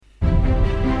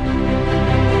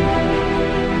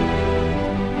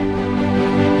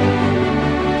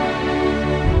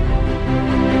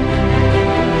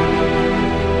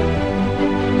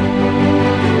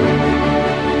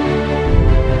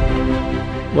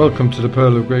Welcome to the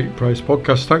Pearl of Great Price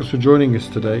podcast. Thanks for joining us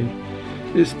today.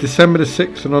 It's December the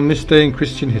 6th, and on this day in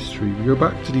Christian history, we go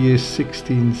back to the year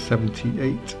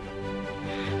 1678.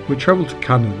 We travel to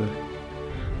Canada,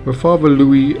 where Father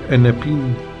Louis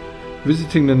Hennepin,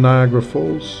 visiting the Niagra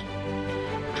Falls,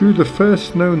 drew the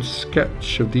first known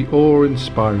sketch of the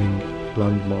awe-inspiring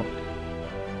landmark.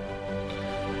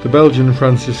 The Belgian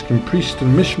Franciscan priest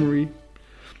and missionary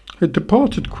had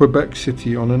departed Quebec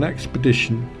City on an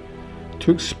expedition to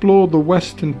explore the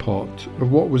western part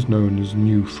of what was known as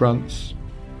New France.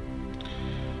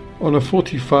 On a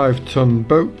 45-ton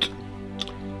boat,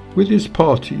 with his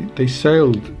party, they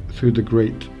sailed through the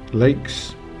Great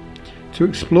Lakes to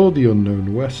explore the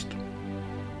unknown West.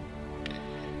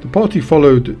 The party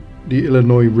followed the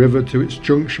Illinois River to its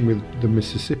junction with the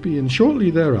Mississippi, and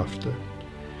shortly thereafter,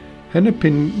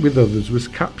 Hennepin with others was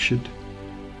captured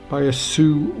by a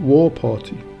Sioux war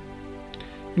party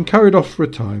and carried off for a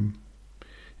time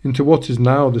into what is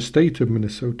now the state of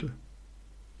Minnesota.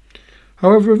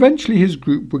 However, eventually his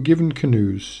group were given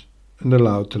canoes and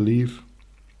allowed to leave.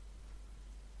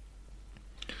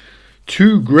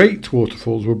 Two great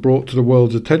waterfalls were brought to the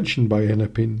world's attention by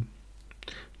Hennepin: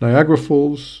 Niagara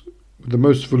Falls, with the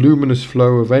most voluminous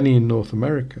flow of any in North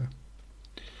America,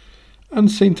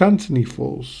 and St. Anthony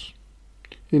Falls,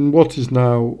 in what is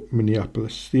now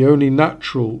Minneapolis, the only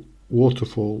natural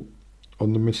waterfall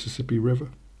on the Mississippi River.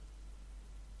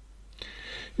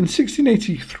 In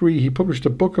 1683, he published a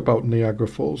book about Niagara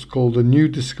Falls called A New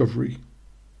Discovery.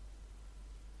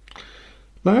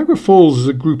 Niagara Falls is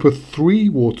a group of 3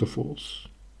 waterfalls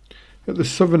at the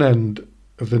southern end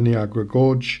of the Niagara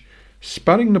Gorge,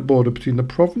 spanning the border between the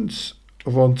province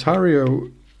of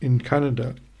Ontario in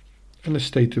Canada and the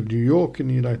state of New York in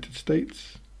the United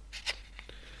States.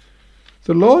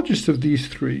 The largest of these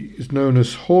 3 is known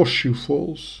as Horseshoe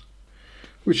Falls,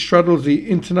 which straddles the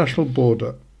international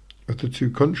border of the 2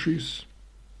 countries.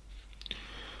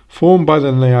 Formed by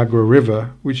the Niagara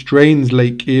River, which drains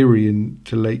Lake Erie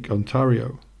into Lake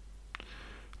Ontario,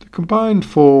 the combined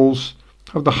falls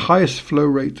have the highest flow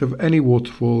rate of any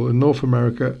waterfall in North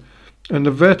America and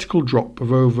a vertical drop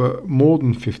of over more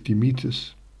than 50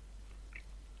 metres.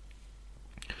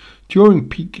 During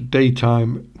peak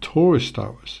daytime tourist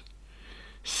hours,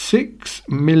 6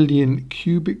 million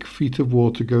cubic feet of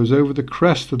water goes over the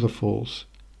crest of the falls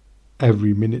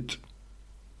every minute.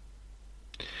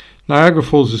 Niagara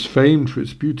Falls is famed for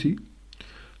its beauty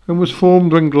and was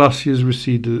formed when glaciers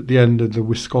receded at the end of the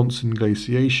Wisconsin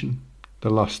glaciation,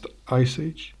 the last ice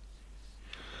age.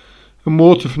 And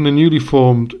water from the newly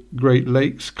formed Great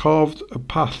Lakes carved a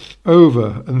path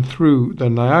over and through the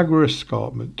Niagara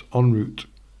Escarpment en route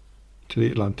to the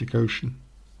Atlantic Ocean.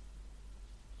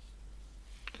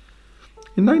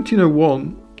 In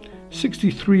 1901,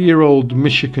 63-year-old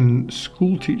Michigan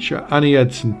schoolteacher Annie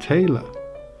Edson Taylor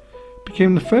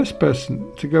became the first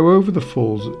person to go over the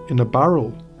falls in a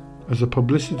barrel as a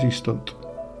publicity stunt.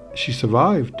 She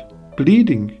survived,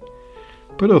 bleeding,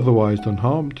 but otherwise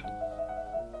unharmed.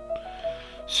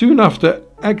 Soon after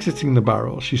exiting the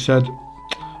barrel, she said,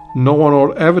 "No one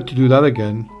ought ever to do that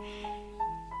again."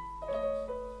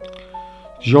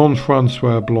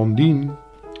 Jean-Francois Blondin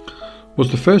was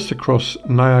the first to cross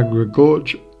Niagara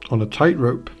Gorge on a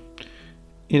tightrope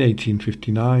in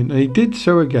 1859, and he did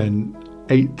so again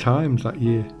 8 times that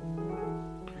year.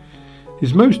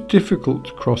 His most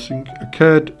difficult crossing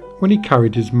occurred when he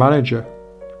carried his manager,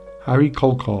 Harry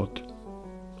Colcord,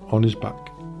 on his back.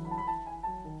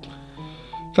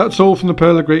 That's all from the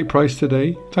Pearl of Great Price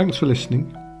today. Thanks for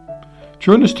listening.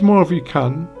 Join us tomorrow if you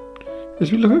can, as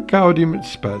we look at Gaudium et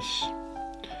Spes,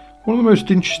 one of the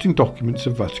most interesting documents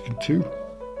of Vatican II.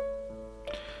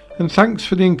 And thanks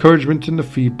for the encouragement and the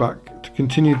feedback to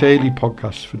continue daily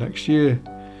podcasts for next year,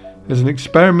 as an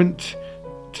experiment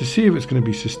to see if it's going to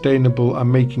be sustainable and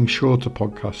making shorter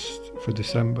podcasts for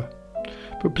December.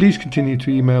 But please continue to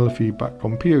email the feedback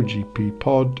on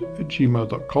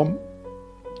pogppod@gmail.com.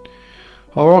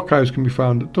 Our archives can be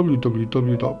found at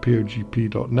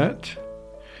www.pogp.net,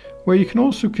 where you can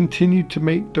also continue to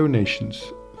make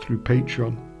donations through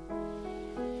Patreon.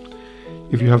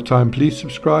 If you have time, please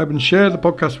subscribe and share the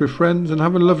podcast with friends, and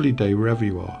have a lovely day wherever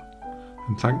you are.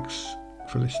 And thanks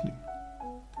for listening.